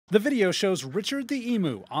The video shows Richard the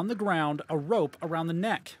emu on the ground, a rope around the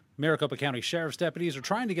neck. Maricopa County Sheriff's deputies are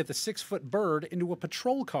trying to get the 6-foot bird into a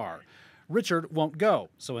patrol car. Richard won't go,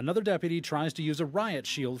 so another deputy tries to use a riot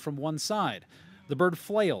shield from one side. The bird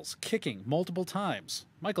flails, kicking multiple times.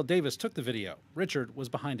 Michael Davis took the video. Richard was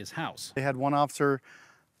behind his house. They had one officer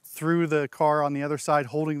through the car on the other side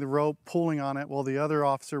holding the rope, pulling on it, while the other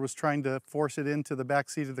officer was trying to force it into the back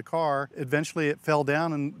seat of the car. Eventually it fell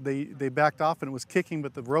down and they backed off and it was kicking,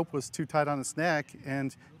 but the rope was too tight on its neck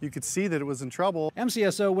and you could see that it was in trouble.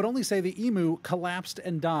 MCSO would only say the emu collapsed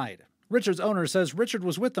and died. Richard's owner says Richard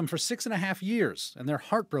was with them for 6.5 years and they're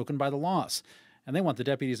heartbroken by the loss. And they want the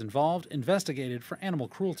deputies involved investigated for animal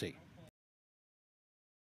cruelty.